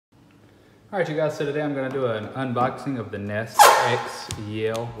All right, you guys, so today I'm gonna do an unboxing of the Nest X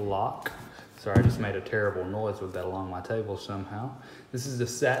Yale Lock. Sorry, I just made a terrible noise with that along my table somehow. This is the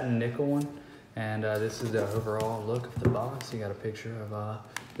satin nickel one, and this is the overall look of the box. You got a picture of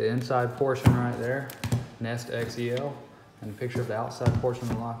the inside portion right there, Nest X Yale, and a picture of the outside portion of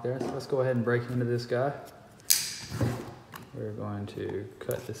the lock there. So let's go ahead and break into this guy. We're going to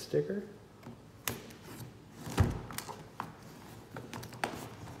cut the sticker.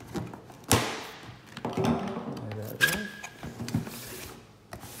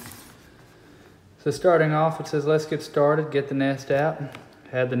 So starting off, it says, let's get started, get the Nest app.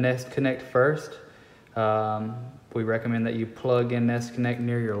 Have the Nest Connect first. We recommend that you plug in Nest Connect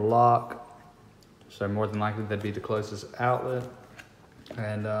near your lock. So more than likely that'd be the closest outlet.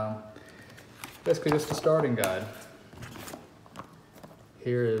 And basically just a starting guide.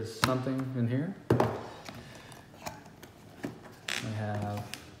 Here is something in here. We have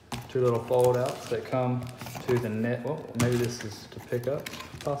two little fold outs that come to the net. Well, maybe this is to pick up,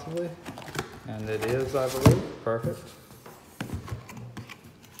 possibly. And it is, I believe, perfect.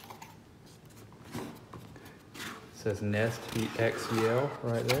 It says Nest X Yale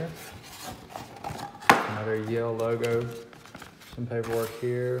right there. Another Yale logo, some paperwork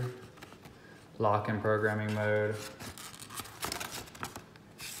here. Lock and programming mode.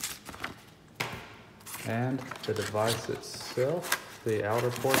 And the device itself, the outer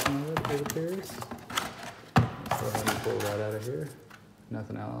portion of it appears. Let's go ahead and pull that out of here.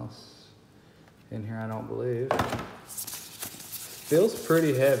 Nothing else in here, I don't believe. Feels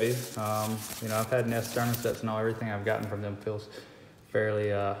pretty heavy. You know, I've had Nest thermostats and everything I've gotten from them feels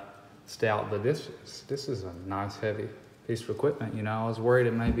fairly stout, but this is a nice heavy piece of equipment. You know, I was worried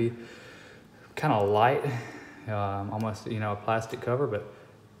it may be kind of light, almost, you know, a plastic cover, but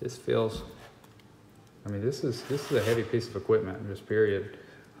this feels, I mean, this is a heavy piece of equipment, just period.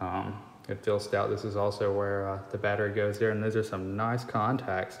 It feels stout. This is also where the battery goes there, and those are some nice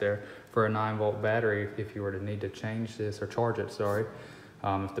contacts there for a 9-volt battery if you were to need to change this or charge it, sorry,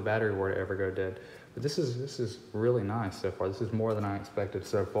 if the battery were to ever go dead. But this is really nice so far. This is more than I expected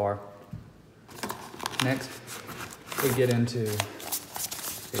so far. Next, we get into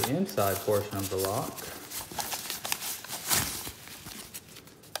the inside portion of the lock.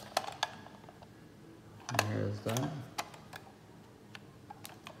 And here's that.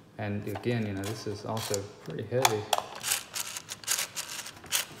 And again, you know, this is also pretty heavy.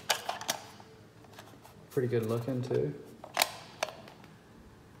 Pretty good looking too.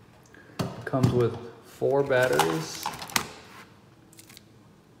 It comes with 4 batteries.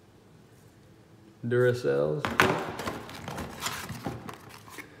 Duracells.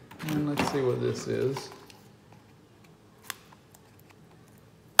 And let's see what this is.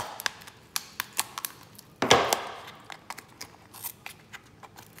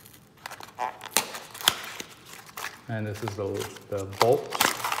 And this is the bolt.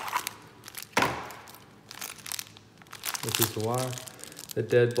 This is the wire, the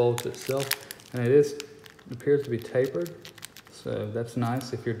dead bolt itself. And it appears to be tapered. So that's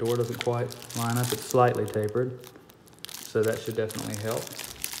nice. If your door doesn't quite line up, it's slightly tapered. So that should definitely help.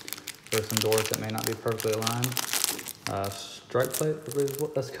 There are some doors that may not be perfectly aligned. Strike plate is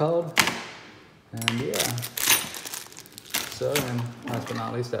what that's called. And yeah. So then, last but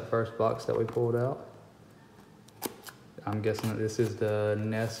not least, that first box that we pulled out. I'm guessing that this is the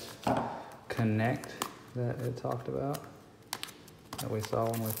Nest Connect that it talked about, that we saw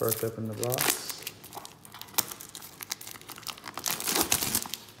when we first opened the box.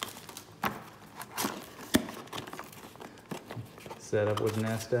 Set up with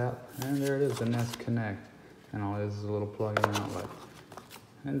Nest app, and there it is, the Nest Connect. And all it is a little plug-in outlet.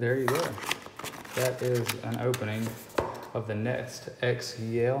 And there you go. That is an opening of the Nest X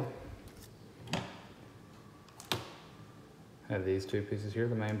Yale. Have these 2 pieces here,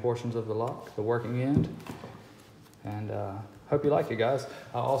 the main portions of the lock, the working end. And hope you like it, guys.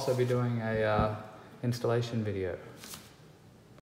 I'll also be doing a installation video.